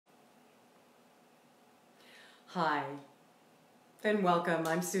Hi, and welcome.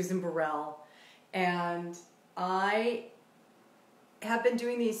 I'm Susan Burrell, and I have been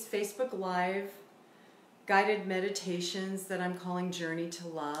doing these Facebook Live guided meditations that I'm calling Journey to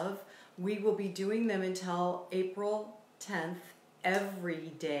Love. We will be doing them until April 10th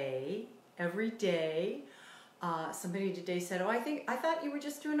every day. Somebody today said, I thought you were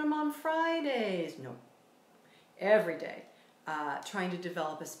just doing them on Fridays. No, every day. Trying to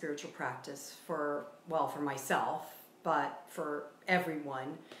develop a spiritual practice for myself, but for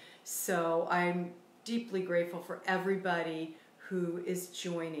everyone. So I'm deeply grateful for everybody who is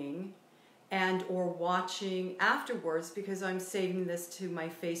joining and or watching afterwards, because I'm saving this to my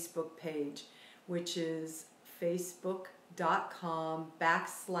Facebook page, which is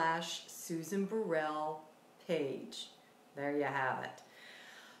facebook.com/Susan Burrell page. There you have it.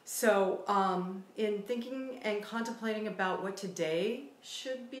 So in thinking and contemplating about what today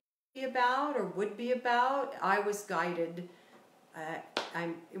should be about or would be about, I was guided.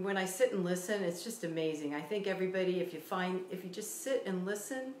 When I sit and listen, it's just amazing. I think everybody, if you just sit and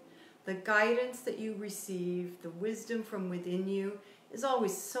listen, the guidance that you receive, the wisdom from within you, is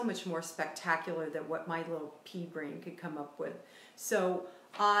always so much more spectacular than what my little pea brain could come up with. So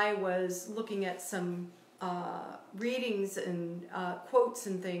I was looking at some readings and quotes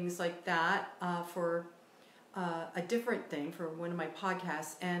and things like that for a different thing for one of my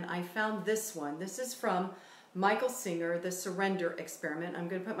podcasts, and I found this one. This is from Michael Singer, The Surrender Experiment. I'm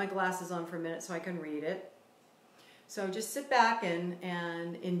going to put my glasses on for a minute so I can read it. So just sit back and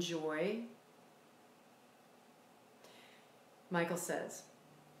enjoy. Michael says,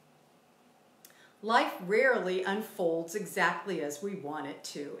 "Life rarely unfolds exactly as we want it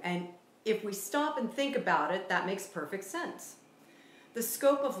to, and if we stop and think about it, that makes perfect sense. The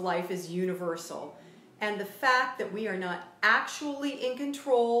scope of life is universal, and the fact that we are not actually in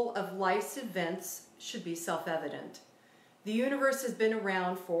control of life's events should be self-evident. The universe has been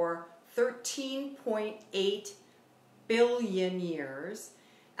around for 13.8 billion years,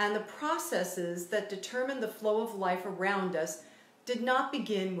 and the processes that determine the flow of life around us did not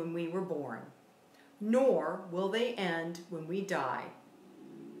begin when we were born, nor will they end when we die.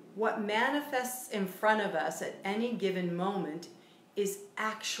 What manifests in front of us at any given moment is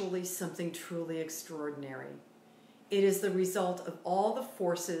actually something truly extraordinary. It is the result of all the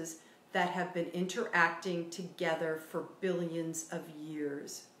forces that have been interacting together for billions of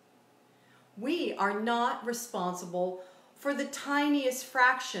years. We are not responsible for the tiniest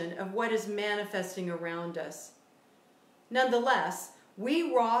fraction of what is manifesting around us. Nonetheless, we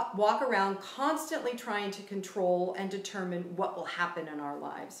walk around constantly trying to control and determine what will happen in our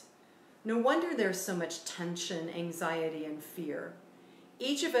lives. No wonder there's so much tension, anxiety, and fear.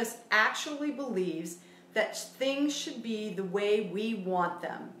 Each of us actually believes that things should be the way we want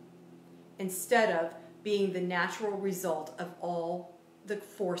them, instead of being the natural result of all the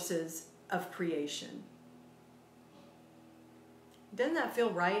forces of creation." Doesn't that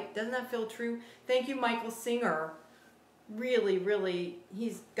feel right? Doesn't that feel true? Thank you, Michael Singer. Really,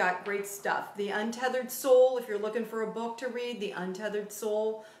 he's got great stuff. The Untethered Soul, if you're looking for a book to read, The Untethered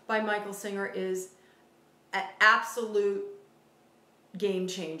Soul by Michael Singer is an absolute game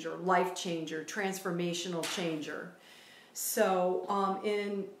changer, life changer, transformational changer. So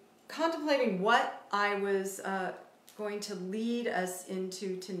in contemplating what I was going to lead us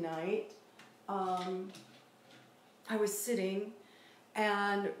into tonight, I was sitting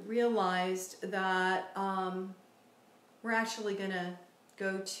and realized that we're actually going to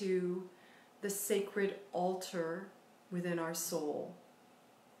go to the sacred altar within our soul.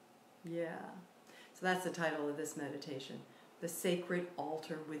 Yeah. So that's the title of this meditation, the sacred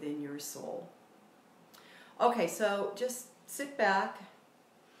altar within your soul. Okay, so just sit back,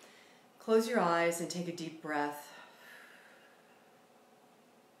 close your eyes, and take a deep breath.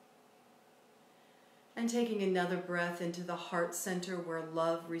 And taking another breath into the heart center where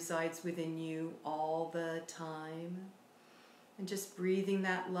love resides within you all the time. And just breathing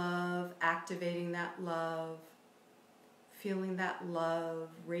that love, activating that love, feeling that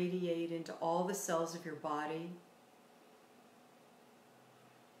love radiate into all the cells of your body.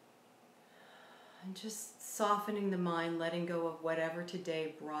 And just softening the mind, letting go of whatever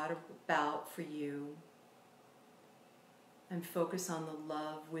today brought about for you. And focus on the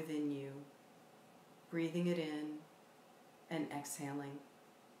love within you. Breathing it in and exhaling.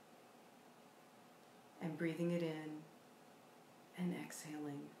 And breathing it in and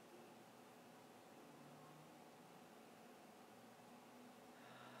exhaling.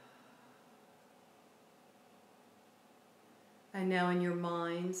 And now in your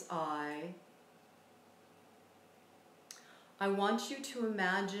mind's eye, I want you to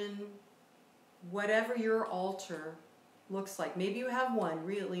imagine whatever your altar looks like. Maybe you have one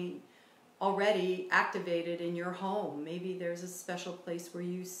really already activated in your home. Maybe there's a special place where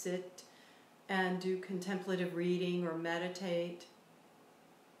you sit and do contemplative reading or meditate.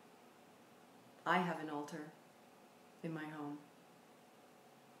 I have an altar in my home.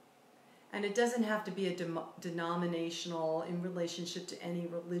 And it doesn't have to be a denominational, in relationship to any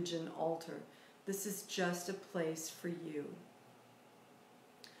religion, altar. This is just a place for you.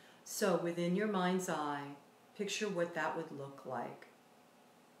 So within your mind's eye, picture what that would look like.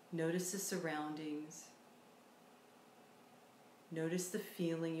 Notice the surroundings. Notice the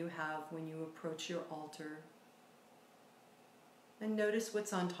feeling you have when you approach your altar. And notice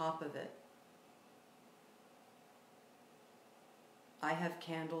what's on top of it. I have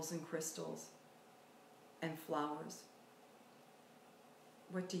candles and crystals and flowers.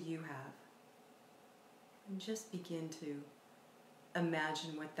 What do you have? And just begin to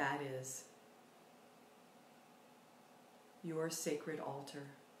imagine what that is. Your sacred altar.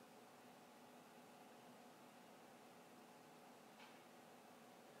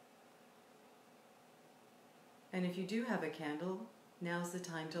 And if you do have a candle, now's the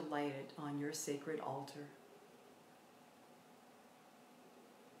time to light it on your sacred altar.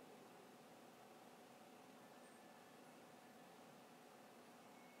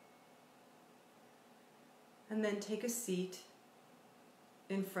 And then take a seat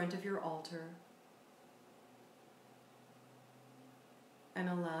in front of your altar and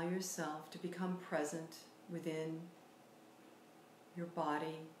allow yourself to become present within your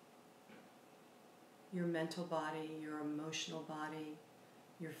body, your mental body, your emotional body,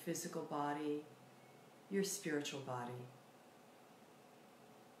 your physical body, your spiritual body,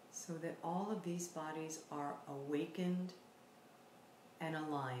 so that all of these bodies are awakened and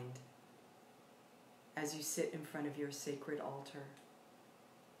aligned as you sit in front of your sacred altar.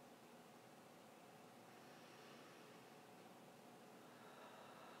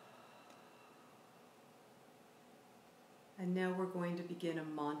 And now we're going to begin a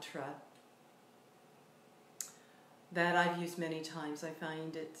mantra that I've used many times. I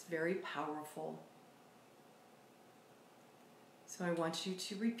find it's very powerful. So I want you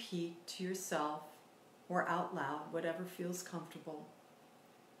to repeat to yourself or out loud, whatever feels comfortable,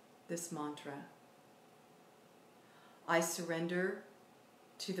 this mantra. I surrender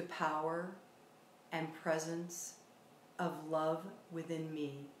to the power and presence of love within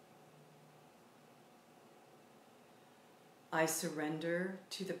me. I surrender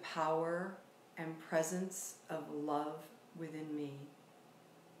to the power and presence of love within me.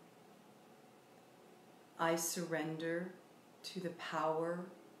 I surrender to the power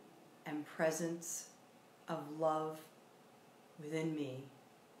and presence of love within me.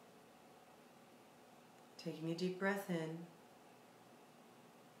 Taking a deep breath in,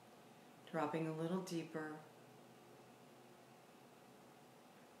 dropping a little deeper,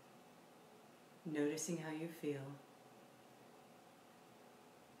 noticing how you feel.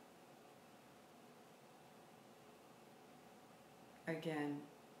 Again,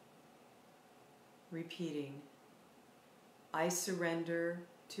 repeating, I surrender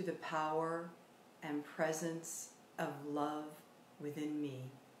to the power and presence of love within me.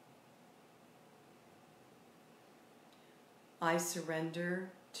 I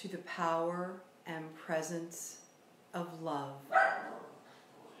surrender to the power and presence of love.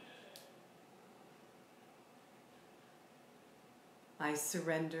 I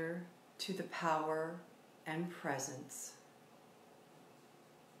surrender to the power and presence.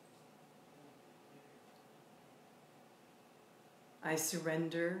 I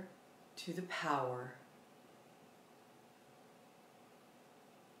surrender to the power.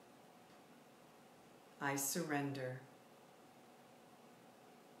 I surrender.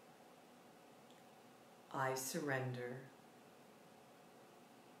 I surrender.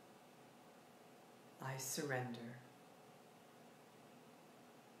 I surrender.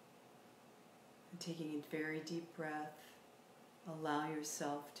 And taking a very deep breath, allow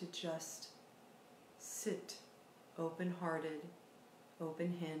yourself to just sit open-hearted,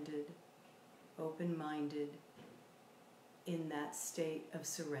 open-handed, open-minded in that state of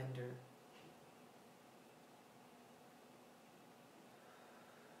surrender.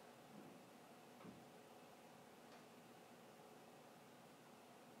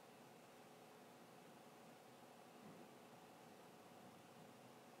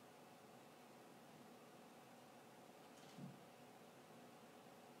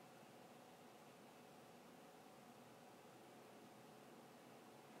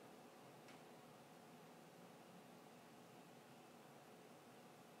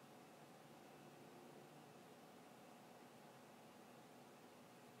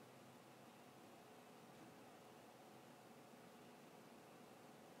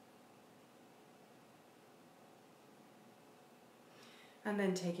 And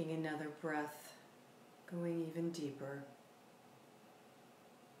then taking another breath, going even deeper.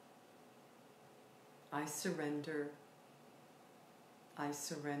 I surrender. I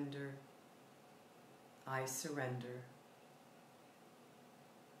surrender. I surrender.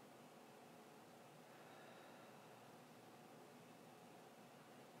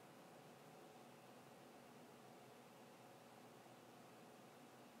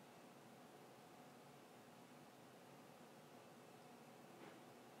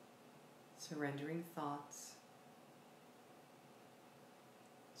 Surrendering thoughts,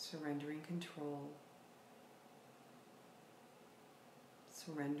 surrendering control,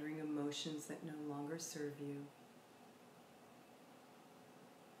 surrendering emotions that no longer serve you.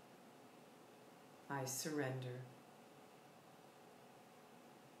 I surrender.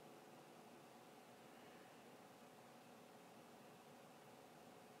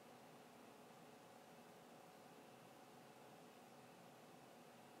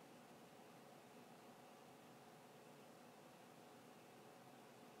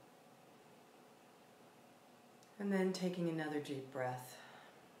 And then taking another deep breath.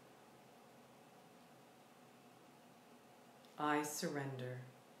 I surrender.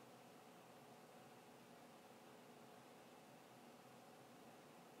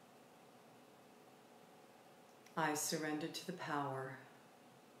 I surrender to the power.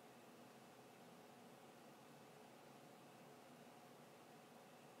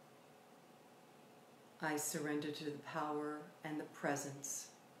 I surrender to the power and the presence.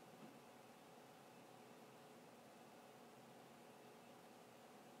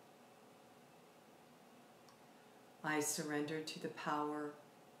 I surrender to the power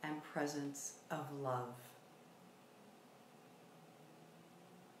and presence of love.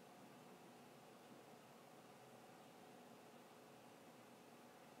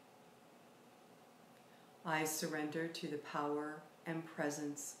 I surrender to the power and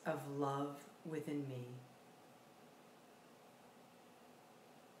presence of love within me.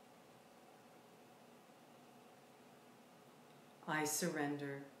 I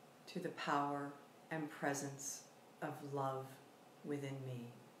surrender to the power and presence of love within me.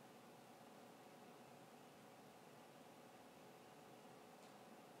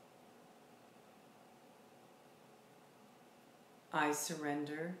 I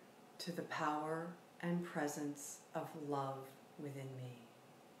surrender to the power and presence of love within me.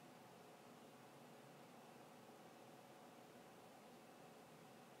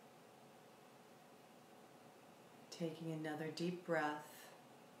 Taking another deep breath,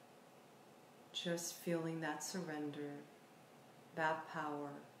 just feeling that surrender, that power,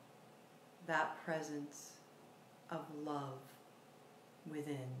 that presence of love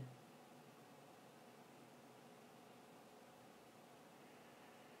within.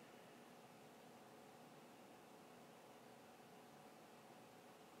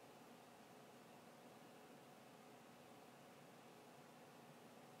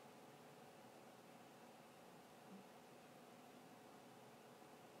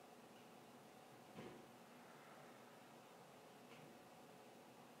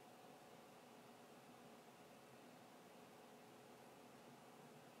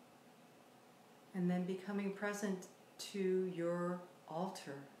 And then becoming present to your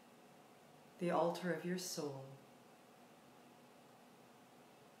altar, the altar of your soul.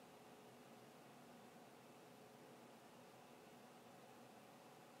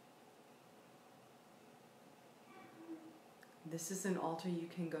 This is an altar you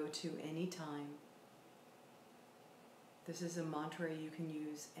can go to anytime. This is a mantra you can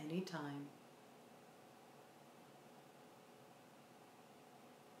use anytime.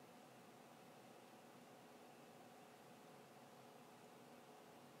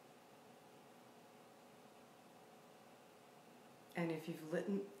 And if you've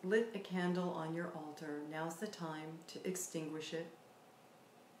lit a candle on your altar, now's the time to extinguish it.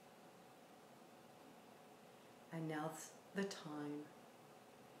 And now's the time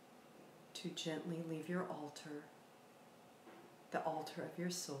to gently leave your altar, the altar of your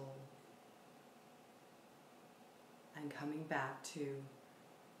soul, and coming back to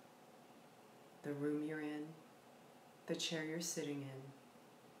the room you're in, the chair you're sitting in.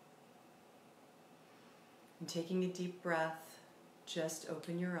 And taking a deep breath, just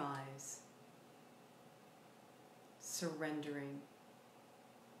open your eyes, surrendering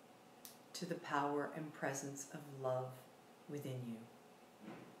to the power and presence of love within you.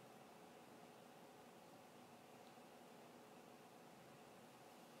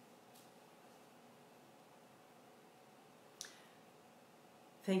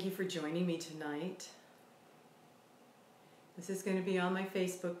 Thank you for joining me tonight. This is going to be on my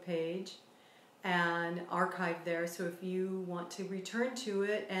Facebook page, and archived there. So if you want to return to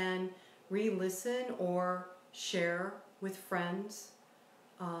it and re-listen or share with friends,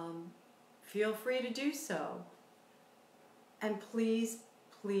 feel free to do so. And please,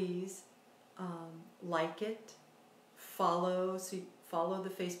 please like it, follow the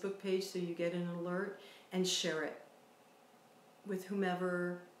Facebook page so you get an alert, and share it with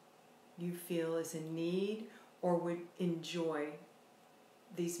whomever you feel is in need or would enjoy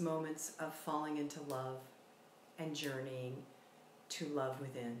these moments of falling into love and journeying to love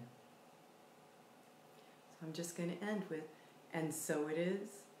within. So I'm just going to end with, and so it is,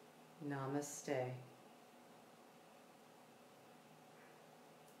 namaste.